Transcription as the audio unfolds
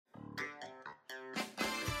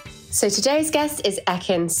So today's guest is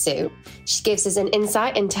Ekin Su. She gives us an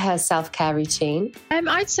insight into her self-care routine.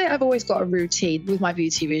 I'd say I've always got a routine with my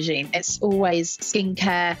beauty regime. It's always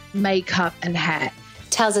skincare, makeup and hair.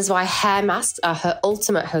 Tells us why hair masks are her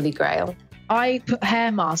ultimate holy grail. I put hair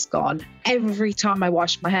mask on every time I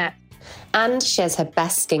wash my hair. And shares her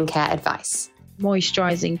best skincare advice.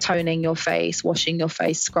 Moisturising, toning your face, washing your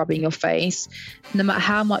face, scrubbing your face. No matter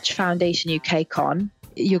how much foundation you cake on,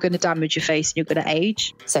 you're going to damage your face and you're going to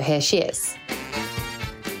age. So here she is.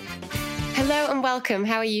 Hello and welcome.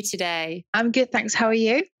 How are you today? I'm good, thanks. How are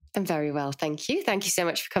you? I'm very well, thank you. Thank you so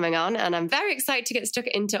much for coming on. And I'm very excited to get stuck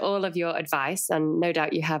into all of your advice. And no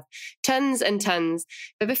doubt you have tons and tons.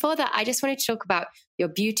 But before that, I just wanted to talk about your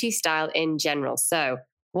beauty style in general. So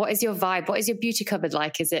what is your vibe? What is your beauty cupboard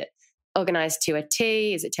like? Is it organized to a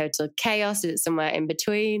T? Is it total chaos? Is it somewhere in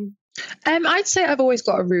between? I'd say I've always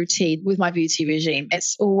got a routine with my beauty regime.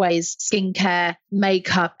 It's always skincare,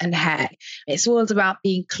 makeup and hair. It's all about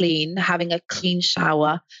being clean, having a clean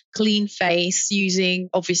shower, clean face, using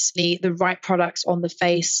obviously the right products on the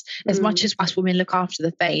face. As much as us women look after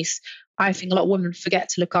the face, I think a lot of women forget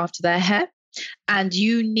to look after their hair. And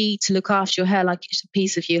you need to look after your hair like it's a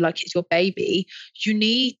piece of you, like it's your baby. You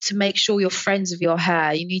need to make sure you're friends with your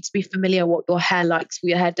hair. You need to be familiar what your hair likes, what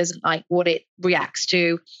your hair doesn't like, what it reacts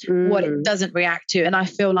to, what it doesn't react to. And I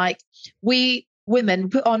feel like we women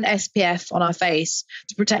put on SPF on our face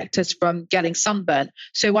to protect us from getting sunburn.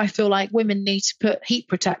 So I feel like women need to put heat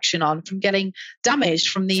protection on from getting damaged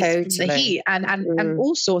from the heat and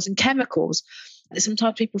all sorts and chemicals.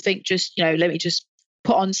 Sometimes people think let me just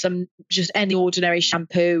put on just any ordinary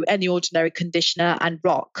shampoo, any ordinary conditioner and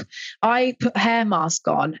rock. I put hair mask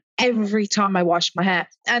on every time I wash my hair.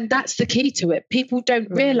 And that's the key to it. People don't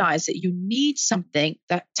realize that you need something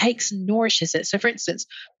that takes and nourishes it. So for instance,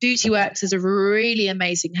 Beauty Works is a really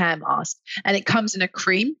amazing hair mask and it comes in a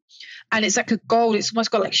cream and it's like a gold. It's almost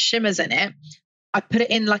got like shimmers in it. I put it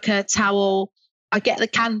in like a towel. I get the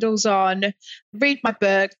candles on, read my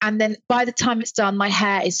book, and then by the time it's done, my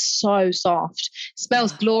hair is so soft. It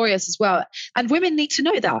smells glorious as well. And women need to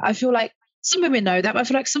know that. I feel like some women know that, but I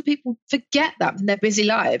feel like some people forget that in their busy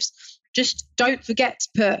lives. Just don't forget to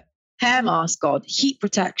put hair mask on, heat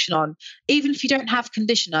protection on. Even if you don't have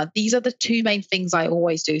conditioner, these are the two main things I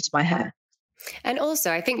always do to my hair. And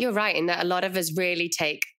also, I think you're right in that a lot of us really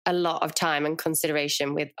take a lot of time and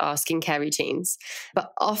consideration with our skincare routines.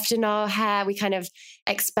 But often our hair, we kind of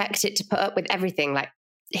expect it to put up with everything, like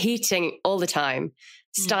heating all the time,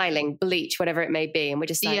 styling, bleach, whatever it may be. And we're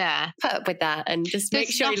just like, put up with that and just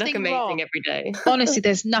make sure you look amazing every day. Honestly,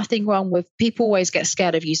 there's nothing wrong with, people always get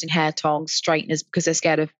scared of using hair tongs, straighteners, because they're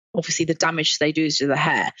scared of obviously the damage they do to the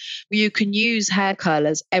hair. You can use hair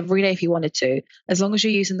curlers every day if you wanted to, as long as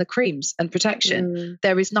you're using the creams and protection.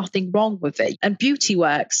 There is nothing wrong with it. And Beauty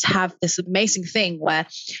Works have this amazing thing where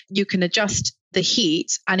you can adjust the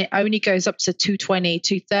heat and it only goes up to 220,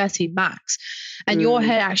 230 max. And your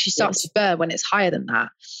hair actually starts to burn when it's higher than that.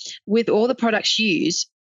 With all the products used,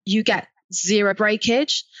 you get zero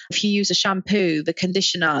breakage. If you use a shampoo, the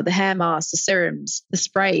conditioner, the hair mask, the serums, the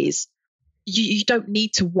sprays, you don't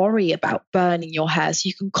need to worry about burning your hair. So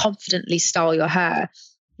you can confidently style your hair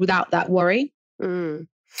without that worry.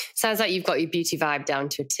 Sounds like you've got your beauty vibe down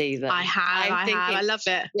to a T then. I have. I love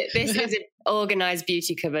it. This is an organised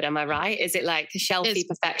beauty cupboard, am I right? Is it like shelfy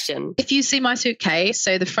perfection? If you see my suitcase,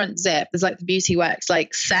 so the front zip, there's like the Beauty Works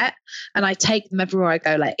like set, and I take them everywhere I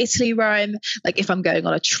go, like Italy, Rome, like if I'm going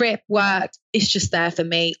on a trip, work, it's just there for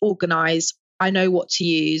me, organised. I know what to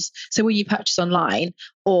use. So when you purchase online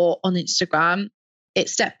or on Instagram,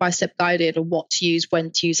 it's step-by-step guided on what to use,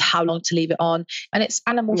 when to use, how long to leave it on. And it's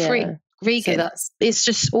animal-free, vegan. So it's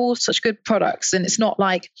just all such good products. And it's not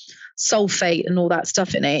like sulfate and all that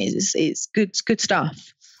stuff in it. It's good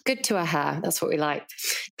stuff. Good to our hair. That's what we like.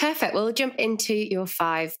 Perfect. We'll jump into your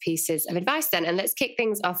 5 pieces of advice then. And let's kick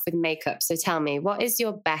things off with makeup. So tell me, what is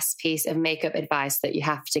your best piece of makeup advice that you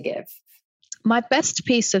have to give? My best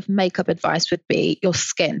piece of makeup advice would be your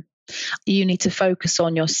skin. You need to focus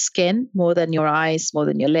on your skin more than your eyes, more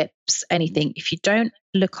than your lips, anything. If you don't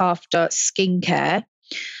look after skincare,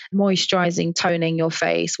 moisturizing, toning your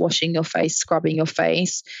face, washing your face, scrubbing your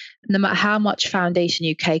face, no matter how much foundation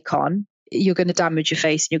you cake on, you're going to damage your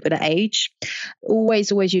face and you're going to age.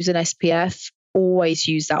 Always use an SPF. Always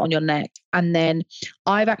use that on your neck. And then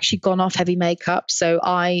I've actually gone off heavy makeup. So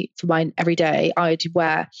for mine every day, I'd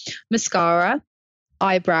wear mascara,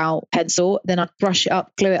 eyebrow pencil, then I'd brush it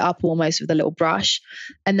up, glue it up almost with a little brush.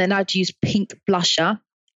 And then I'd use pink blusher,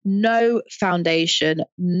 no foundation,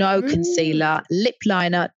 no concealer, lip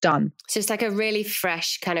liner, done. So it's like a really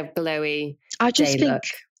fresh kind of glowy I just think look.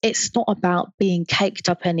 it's not about being caked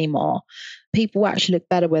up anymore. People actually look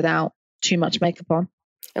better without too much makeup on.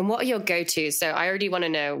 And what are your go-tos? So I already want to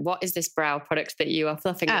know, what is this brow product that you are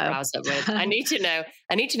fluffing your brows up with? I need to know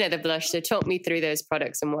the blush. So talk me through those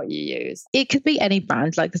products and what you use. It could be any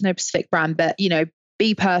brand, like there's no specific brand, but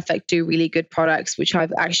Be Perfect do really good products, which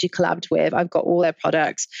I've actually collabed with. I've got all their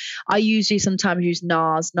products. I usually sometimes use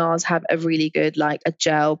NARS. NARS have a really good, like a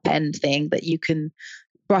gel pen thing that you can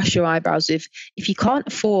brush your eyebrows with. If you can't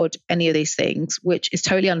afford any of these things, which is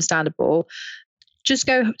totally understandable, just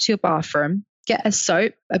go to your bathroom, get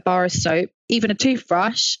a bar of soap, even a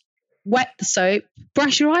toothbrush, wet the soap,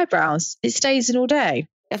 brush your eyebrows. It stays in all day.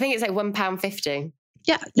 I think it's like £1.50.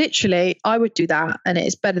 Yeah, literally, I would do that. And it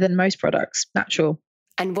is better than most products, natural.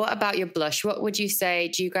 And what about your blush? What would you say?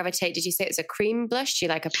 Did you say it's a cream blush? Do you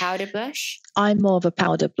like a powder blush? I'm more of a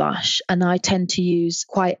powder blush, and I tend to use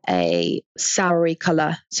quite a soury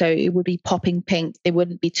color. So it would be popping pink. It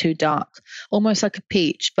wouldn't be too dark, almost like a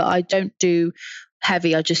peach, but I don't do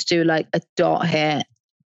heavy. I just do like a dot here,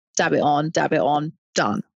 dab it on,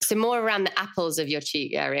 done. So more around the apples of your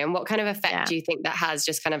cheek area. And what kind of effect do you think that has?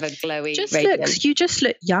 Just kind of a glowy radiance? You just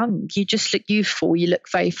look young. You just look youthful. You look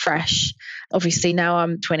very fresh. Obviously now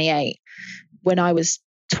I'm 28. When I was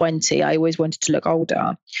 20, I always wanted to look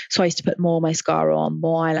older. So I used to put more mascara on,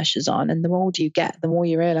 more eyelashes on. And the more older you get, the more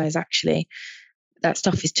you realize actually that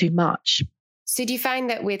stuff is too much. So do you find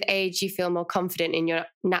that with age, you feel more confident in your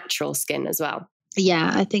natural skin as well?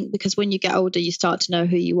 Yeah, I think because when you get older, you start to know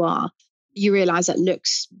who you are. You realize that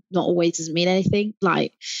looks not always doesn't mean anything.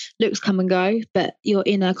 Like looks come and go, but your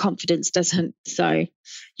inner confidence doesn't. So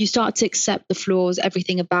you start to accept the flaws,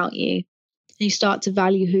 everything about you, and you start to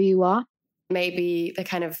value who you are. Maybe the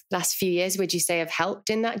kind of last few years, would you say, have helped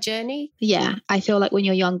in that journey? Yeah, I feel like when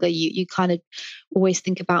you're younger, you kind of always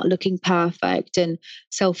think about looking perfect and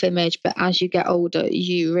self-image. But as you get older,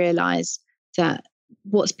 you realize that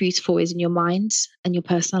what's beautiful is in your mind and your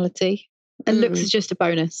personality. And looks is just a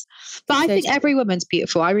bonus. But I think every woman's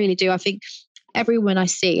beautiful. I really do. I think every woman I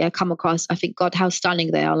see, I come across, I think, God, how stunning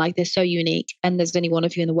they are. Like they're so unique. And there's only one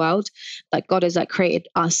of you in the world. Like God has like created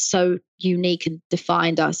us so unique and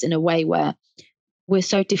defined us in a way where we're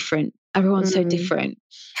so different. Everyone's so different.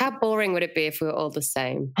 How boring would it be if we were all the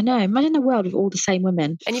same? I know. Imagine a world with all the same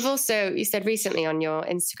women. And you said recently on your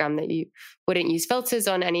Instagram that you wouldn't use filters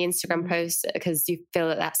on any Instagram posts because you feel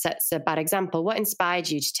that sets a bad example. What inspired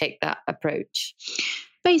you to take that approach?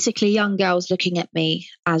 Basically, young girls looking at me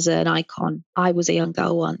as an icon. I was a young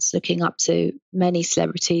girl once looking up to many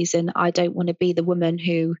celebrities, and I don't want to be the woman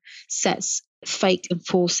who sets fake and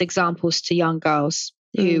false examples to young girls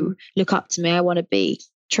who look up to me. I want to be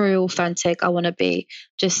true, authentic. I want to be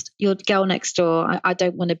just your girl next door. I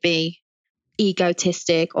don't want to be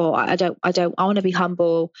egotistic, or I want to be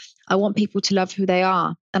humble. I want people to love who they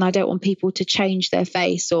are, and I don't want people to change their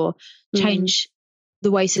face or change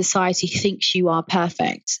the way society thinks you are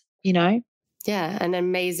perfect, Yeah, an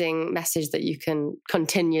amazing message that you can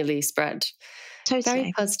continually spread. Totally.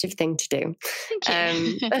 Very positive thing to do.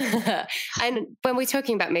 Thank you. And when we're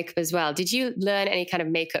talking about makeup as well, did you learn any kind of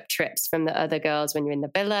makeup tricks from the other girls when you were in the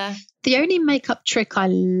villa? The only makeup trick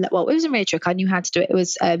it wasn't really a trick. I knew how to do it. It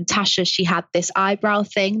was Tasha. She had this eyebrow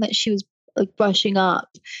thing that she was like brushing up,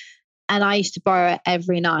 and I used to borrow it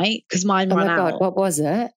every night because mine ran out. God, what was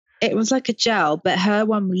it? It was like a gel, but her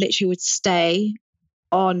one literally would stay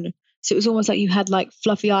on. So it was almost like you had like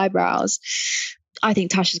fluffy eyebrows. I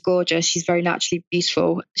think Tasha's gorgeous. She's very naturally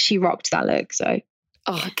beautiful. She rocked that look. So,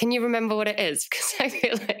 can you remember what it is? Because I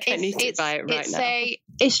feel like I need to buy it right now.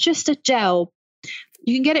 It's just a gel.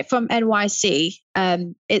 You can get it from NYC.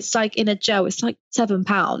 It's like in a gel. It's like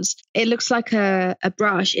 £7. It looks like a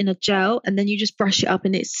brush in a gel, and then you just brush it up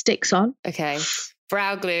and it sticks on. Okay.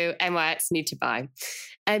 Brow glue, NYX, need to buy.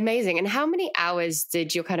 Amazing. And how many hours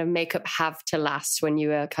did your kind of makeup have to last when you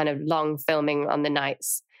were kind of long filming on the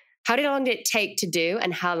nights? How long did it take to do,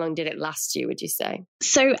 and how long did it last you, would you say?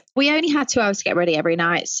 So we only had 2 hours to get ready every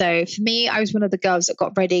night. So for me, I was one of the girls that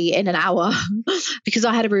got ready in an hour because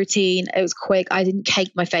I had a routine. It was quick. I didn't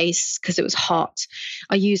cake my face because it was hot.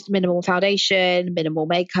 I used minimal foundation, minimal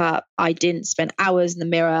makeup. I didn't spend hours in the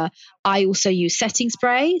mirror. I also used setting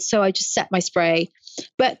spray. So I just set my spray.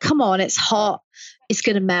 But come on, it's hot. It's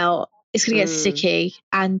going to melt. It's going to get sticky.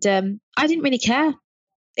 And I didn't really care.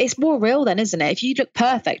 It's more real then, isn't it? If you look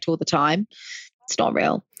perfect all the time, it's not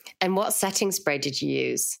real. And what setting spray did you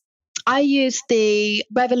use? I used the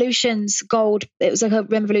Revolution's Gold. It was like a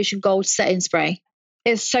Revolution Gold setting spray.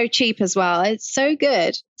 It's so cheap as well. It's so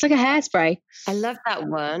good. It's like a hairspray. I love that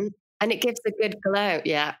one. And it gives a good glow.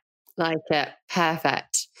 Yeah, like it.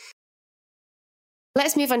 Perfect.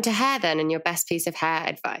 Let's move on to hair then, and your best piece of hair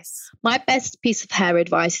advice. My best piece of hair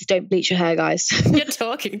advice is don't bleach your hair, guys. You're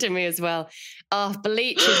talking to me as well. Oh,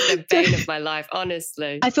 bleach is the bane of my life,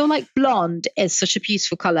 honestly. I feel like blonde is such a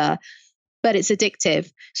beautiful color, but it's addictive.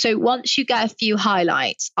 So once you get a few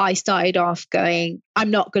highlights, I started off going,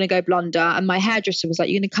 I'm not going to go blonder. And my hairdresser was like,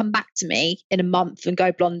 you're going to come back to me in a month and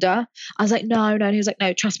go blonder. I was like, no. And he was like,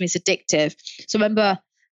 no, trust me, it's addictive. So I remember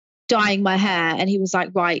dyeing my hair and he was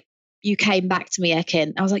like, right, you came back to me,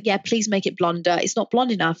 Ekin. I was like, yeah, please make it blonder. It's not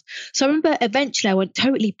blonde enough. So I remember eventually I went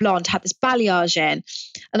totally blonde, had this balayage in.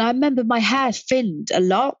 And I remember my hair thinned a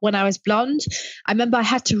lot when I was blonde. I remember I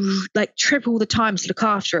had to like triple the time to look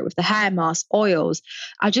after it with the hair mask, oils.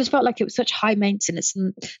 I just felt like it was such high maintenance.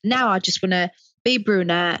 And now I just want to be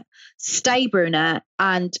brunette, stay brunette,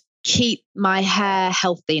 and keep my hair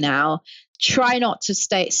healthy now. Try not to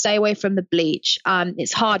stay away from the bleach.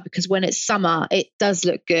 It's hard because when it's summer, it does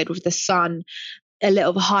look good with the sun, a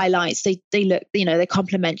little highlights. They look, they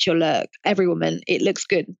complement your look. Every woman, it looks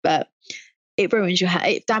good, but it ruins your hair.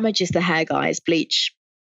 It damages the hair, guys. Bleach.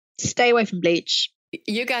 Stay away from bleach.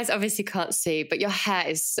 You guys obviously can't see, but your hair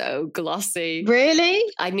is so glossy. Really?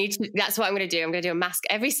 That's what I'm going to do. I'm going to do a mask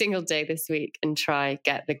every single day this week and try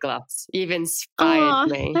get the gloss. You've inspired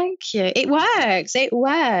me. Thank you. It works. It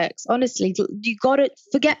works. Honestly, you got to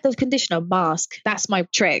forget the conditioner, mask. That's my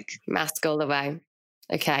trick. Mask all the way.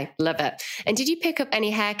 Okay. Love it. And did you pick up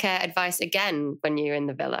any hair care advice again when you were in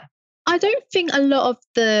the villa? I don't think a lot of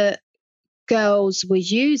the girls were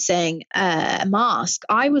using a mask.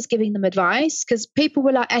 I was giving them advice because people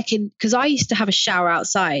were like, Ekin, because I used to have a shower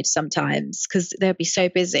outside sometimes because they'd be so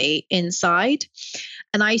busy inside.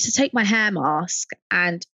 And I used to take my hair mask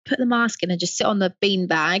and put the mask in and just sit on the bean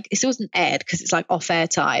bag. It wasn't aired because it's like off air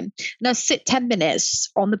time. And I'd sit 10 minutes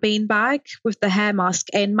on the bean bag with the hair mask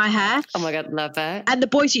in my hair. Oh my God, love it. And the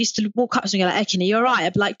boys used to walk up to me like, Ekin, are you all right?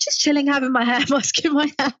 I'd be like, just chilling, having my hair mask in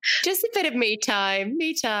my hair. Just a bit of me time.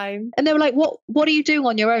 And they were like, what are you doing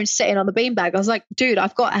on your own sitting on the bean bag? I was like, dude,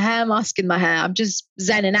 I've got a hair mask in my hair. I'm just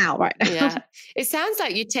zenning out right now. Yeah. It sounds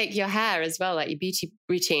like you take your hair as well, like your beauty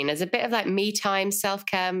routine, as a bit of like me time,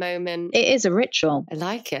 self-care moment. It is a ritual. I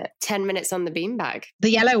like it. 10 minutes on the beanbag. The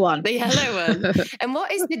yellow one. The yellow one. And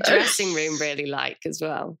what is the dressing room really like as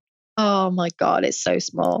well? Oh my God, it's so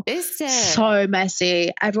small. Is it? So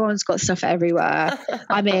messy. Everyone's got stuff everywhere.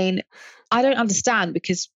 I mean, I don't understand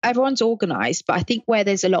because everyone's organized, but I think where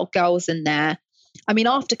there's a lot of girls in there, I mean,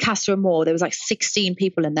 after Casa Amor, there was like 16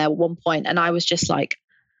 people in there at one point, and I was just like,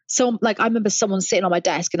 I remember someone sitting on my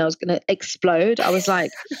desk and I was going to explode. I was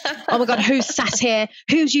like, oh my God, who's sat here?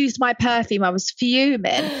 Who's used my perfume? I was fuming.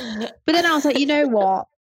 But then I was like, you know what?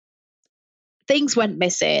 Things went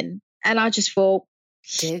missing. And I just thought,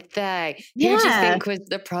 did they? Who do you think was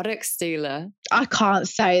the product stealer? I can't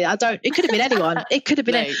say. It could have been anyone. It could have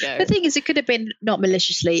been. The thing is, it could have been not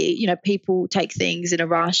maliciously. People take things in a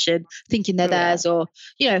rush and thinking they're theirs, or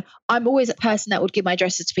I'm always a person that would give my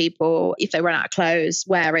dresses to people if they run out of clothes.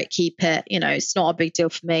 Wear it, keep it. It's not a big deal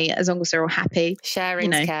for me as long as they're all happy.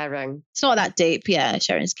 Sharing's caring. It's not that deep. Yeah,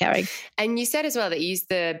 sharing's caring. And you said as well that you used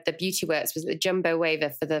the Beauty Works, was it the Jumbo Waver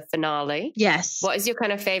for the finale? Yes. What is your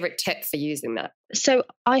kind of favorite tip for using that? So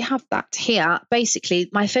I have that here. Basically,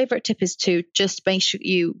 my favorite tip is to just make sure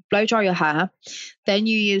you blow dry your hair. Then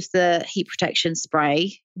you use the heat protection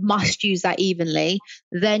spray. Must use that evenly.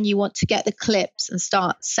 Then you want to get the clips and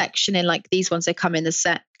start sectioning like these ones. They come in the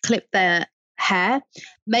set. Clip their hair.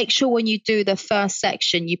 Make sure when you do the first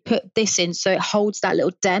section, you put this in so it holds that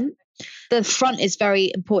little dent. The front is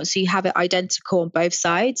very important, so you have it identical on both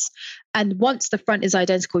sides. And once the front is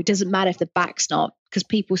identical, it doesn't matter if the back's not, because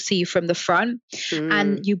people see you from the front.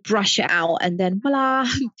 And you brush it out and then voila,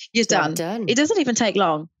 you're done. It doesn't even take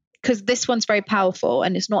long because this one's very powerful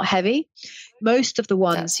and it's not heavy. Most of the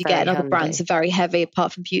ones you get in other brands are very heavy,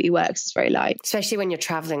 apart from Beauty Works, it's very light. Especially when you're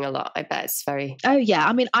traveling a lot, I bet it's very... Oh yeah,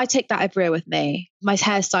 I mean, I take that everywhere with me. My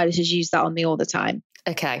hairstylist has used that on me all the time.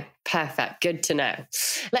 Okay, perfect. Good to know.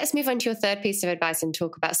 Let's move on to your third piece of advice and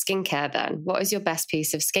talk about skincare then. What is your best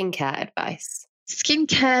piece of skincare advice?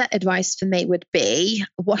 Skincare advice for me would be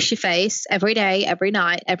wash your face every day, every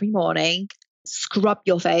night, every morning. Scrub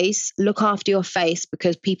your face. Look after your face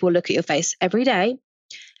because people look at your face every day.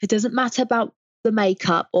 It doesn't matter about the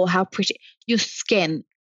makeup or how pretty. Your skin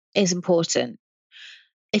is important.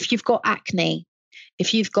 If you've got acne,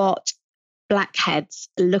 if you've got blackheads,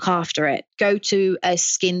 look after it. Go to a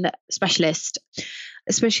skin specialist.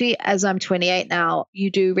 Especially as I'm 28 now,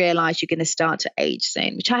 you do realize you're going to start to age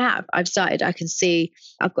soon, which I have. I've started. I can see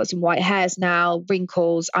I've got some white hairs now,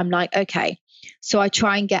 wrinkles. I'm like, okay. So I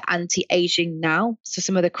try and get anti-aging now. So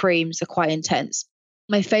some of the creams are quite intense.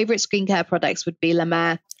 My favorite skincare products would be La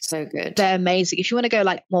Mer. So good. They're amazing. If you want to go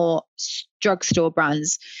like more drugstore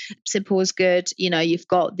brands, Simple is good. You know, you've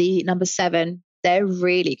got the No. 7. They're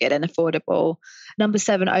really good and affordable. No.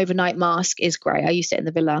 7 overnight mask is great. I used it in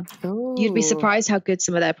the villa. Ooh. You'd be surprised how good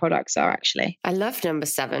some of their products are, actually. I love No.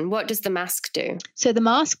 7. What does the mask do? So the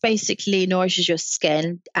mask basically nourishes your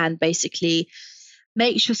skin and basically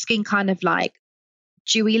makes your skin kind of like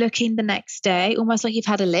dewy looking the next day, almost like you've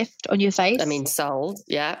had a lift on your face. I mean, sold.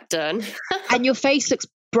 Yeah, done. And your face looks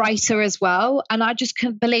brighter as well. And I just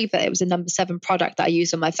couldn't believe that it was a No. 7 product that I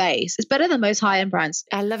use on my face. It's better than most high-end brands.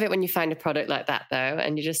 I love it when you find a product like that, though,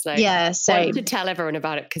 and you're just like, yeah, same. Want to tell everyone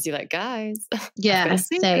about it because you're like, guys, yeah,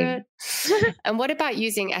 same. And what about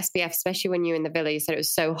using SPF, especially when you're in the villa? You said it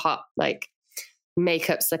was so hot, like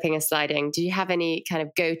makeup slipping and sliding. Do you have any kind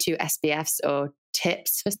of go-to SPFs or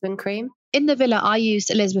tips for sun cream? In the villa, I used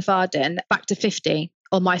Elizabeth Arden Back to 50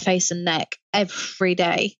 on my face and neck every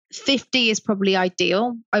day. 50 is probably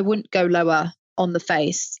ideal. I wouldn't go lower on the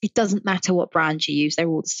face. It doesn't matter what brand you use. They're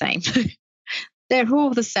all the same. They're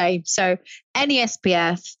all the same. So any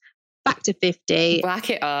SPF, Back to 50. Whack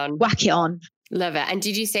it on. Whack it on. Love it. And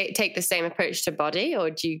did you take the same approach to body, or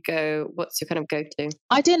do you go, what's your kind of go-to?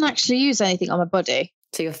 I didn't actually use anything on my body.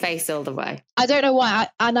 So your face all the way? I don't know why.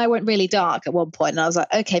 I went really dark at one point and I was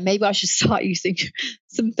like, okay, maybe I should start using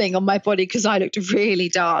something on my body because I looked really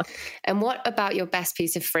dark. And what about your best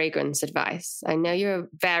piece of fragrance advice? I know you're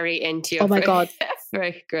very into your God.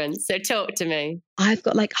 fragrance. So talk to me. I've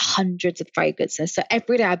got like hundreds of fragrances. So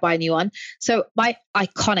every day I buy a new one. So my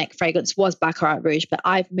iconic fragrance was Baccarat Rouge, but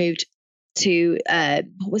I've moved to,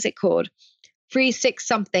 what was it called? 36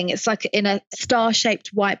 something. It's like in a star-shaped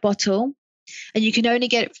white bottle. And you can only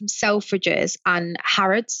get it from Selfridges and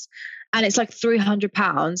Harrods. And it's like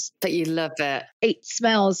 £300. But you love it. It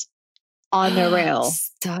smells unreal.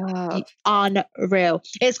 Stop. Unreal.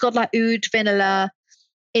 It's got like oud vanilla.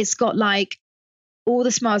 It's got like all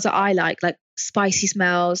the smells that I like spicy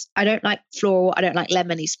smells. I don't like floral. I don't like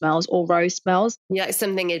lemony smells or rose smells. You like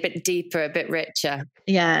something a bit deeper, a bit richer.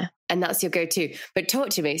 Yeah. And that's your go-to. But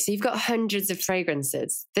talk to me. So you've got hundreds of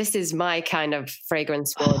fragrances. This is my kind of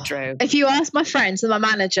fragrance wardrobe. If you ask my friends and my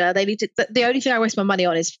manager, they need to. The only thing I waste my money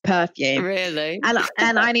on is perfume. Really?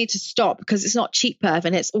 And I need to stop because it's not cheap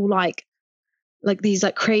perfume. It's all like these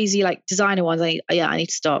like crazy like designer ones. I need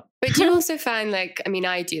to stop. But do you also find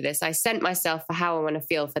I do this. I scent myself for how I want to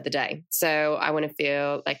feel for the day. So I want to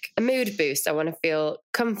feel like a mood boost. I want to feel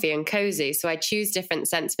comfy and cozy. So I choose different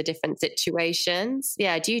scents for different situations.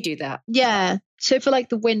 Yeah. Do you do that? Yeah. So for like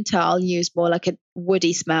the winter, I'll use more like a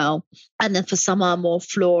woody smell. And then for summer, more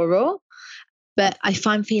floral. But if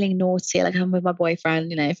I'm feeling naughty, like I'm with my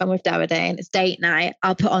boyfriend, if I'm with Davide and it's date night,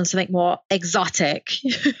 I'll put on something more exotic.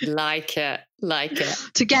 Like it.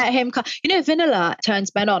 To get him, vanilla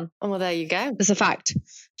turns men on. Oh, well, there you go. That's a fact.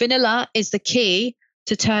 Vanilla is the key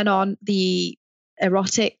to turn on the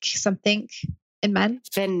erotic something in men.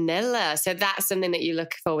 Vanilla. So that's something that you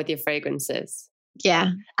look for with your fragrances.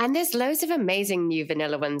 Yeah. And there's loads of amazing new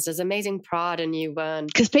vanilla ones. There's amazing Prada new one.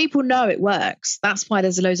 Because people know it works. That's why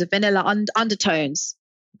there's loads of vanilla undertones.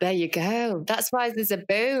 There you go. That's why there's a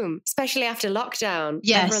boom, especially after lockdown.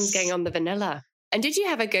 Yes. Everyone's going on the vanilla. And did you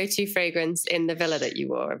have a go-to fragrance in the villa that you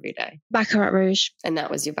wore every day? Baccarat Rouge. And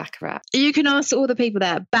that was your Baccarat. You can ask all the people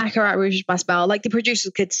there. Baccarat Rouge is my smell. Like the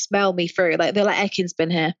producers could smell me through. Like they're like, Ekin's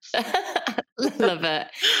been here. Love it.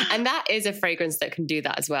 And that is a fragrance that can do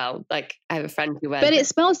that as well. Like I have a friend who went. But it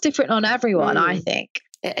smells different on everyone, I think.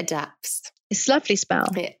 It adapts. It's a lovely smell.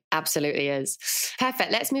 It absolutely is.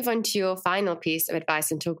 Perfect. Let's move on to your final piece of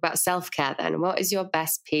advice and talk about self-care then. What is your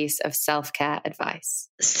best piece of self-care advice?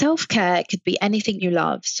 Self-care could be anything you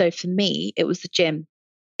love. So for me, it was the gym.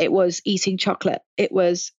 It was eating chocolate. It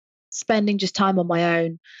was spending just time on my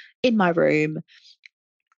own in my room,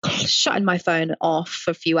 shutting my phone off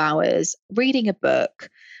for a few hours, reading a book,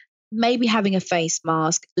 maybe having a face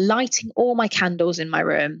mask, lighting all my candles in my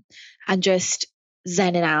room and just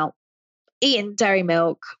zenning out. Eating dairy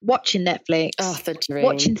milk, watching Netflix, the dream.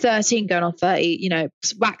 Watching 13 going on 30,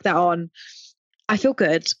 whack that on. I feel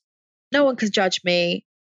good. No one can judge me.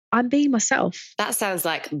 I'm being myself. That sounds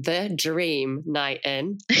like the dream night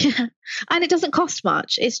in. And it doesn't cost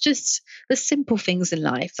much. It's just the simple things in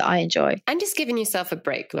life that I enjoy. And just giving yourself a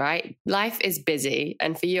break, right? Life is busy.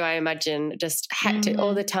 And for you, I imagine just hectic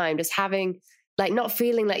all the time, just having, not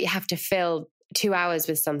feeling like you have to fill 2 hours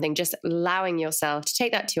with something, just allowing yourself to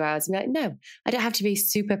take that 2 hours and be like, no, I don't have to be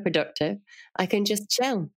super productive. I can just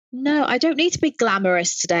chill. No, I don't need to be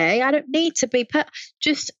glamorous today. I don't need to be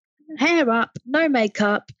just hair up, no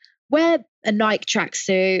makeup, wear a Nike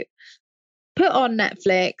tracksuit, put on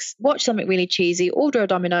Netflix, watch something really cheesy, order a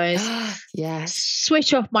Domino's, yes,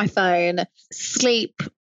 switch off my phone, sleep,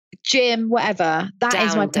 gym, whatever. That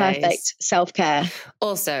is my perfect self-care.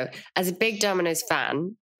 Also, as a big Domino's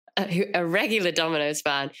fan, a regular Domino's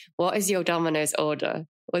fan, what is your Domino's order?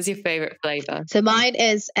 What's your favorite flavor? So mine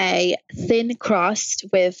is a thin crust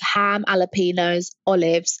with ham, jalapenos,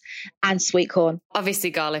 olives, and sweet corn.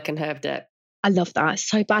 Obviously garlic and herb dip. I love that. It's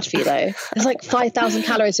so bad for you though. There's like 5,000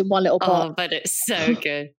 calories in one little pot. Oh, but it's so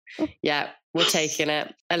good. Yeah, we're taking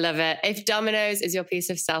it. I love it. If Domino's is your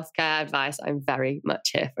piece of self-care advice, I'm very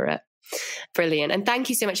much here for it. Brilliant. And thank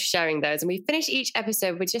you so much for sharing those. And we finish each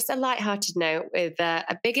episode with just a lighthearted note with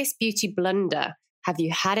a biggest beauty blunder. Have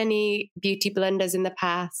you had any beauty blunders in the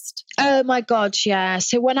past? Oh my God, yeah.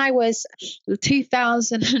 So when I was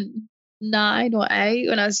 2009 or 8,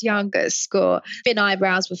 when I was younger at school, thin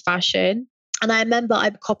eyebrows were fashion. And I remember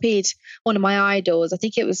I copied one of my idols. I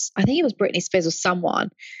think it was Britney Spears or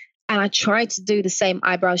someone. And I tried to do the same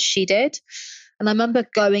eyebrows she did. And I remember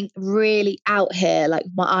going really out here, like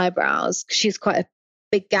my eyebrows, because she's quite a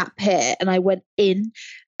big gap here. And I went in.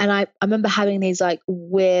 And I remember having these like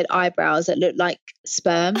weird eyebrows that looked like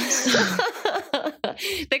sperms.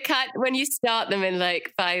 The cut when you start them in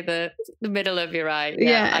like by the middle of your eye.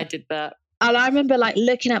 Yeah, I did that. And I remember like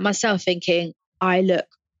looking at myself thinking, I look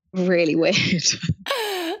really weird.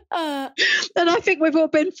 And I think we've all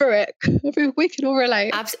been through it. We can all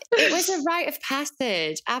relate. It was a rite of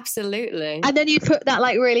passage. Absolutely. And then you put that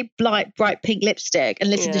like really bright pink lipstick and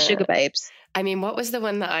listen to Sugar Babes. I mean, what was the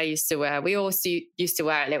one that I used to wear? We all used to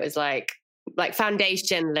wear it, and it was like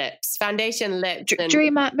foundation lips.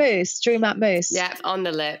 Dream at Mousse. Yeah, on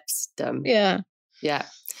the lips. Dumb. Yeah.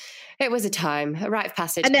 It was a time, a rite of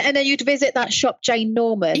passage. And then you'd visit that shop, Jane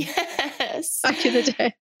Norman. Yes. Back in the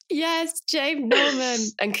day. Yes, Jane Norman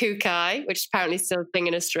and Kukai, which is apparently still a thing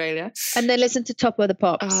in Australia. And then listen to Top of the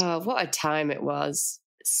Pops. Oh, what a time it was.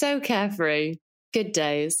 So carefree. Good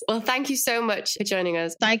days. Well, thank you so much for joining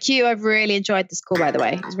us. Thank you. I've really enjoyed this call, by the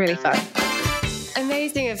way. It was really fun.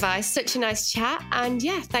 Amazing advice. Such a nice chat. And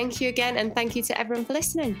yeah, thank you again. And thank you to everyone for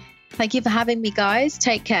listening. Thank you for having me, guys.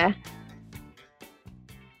 Take care.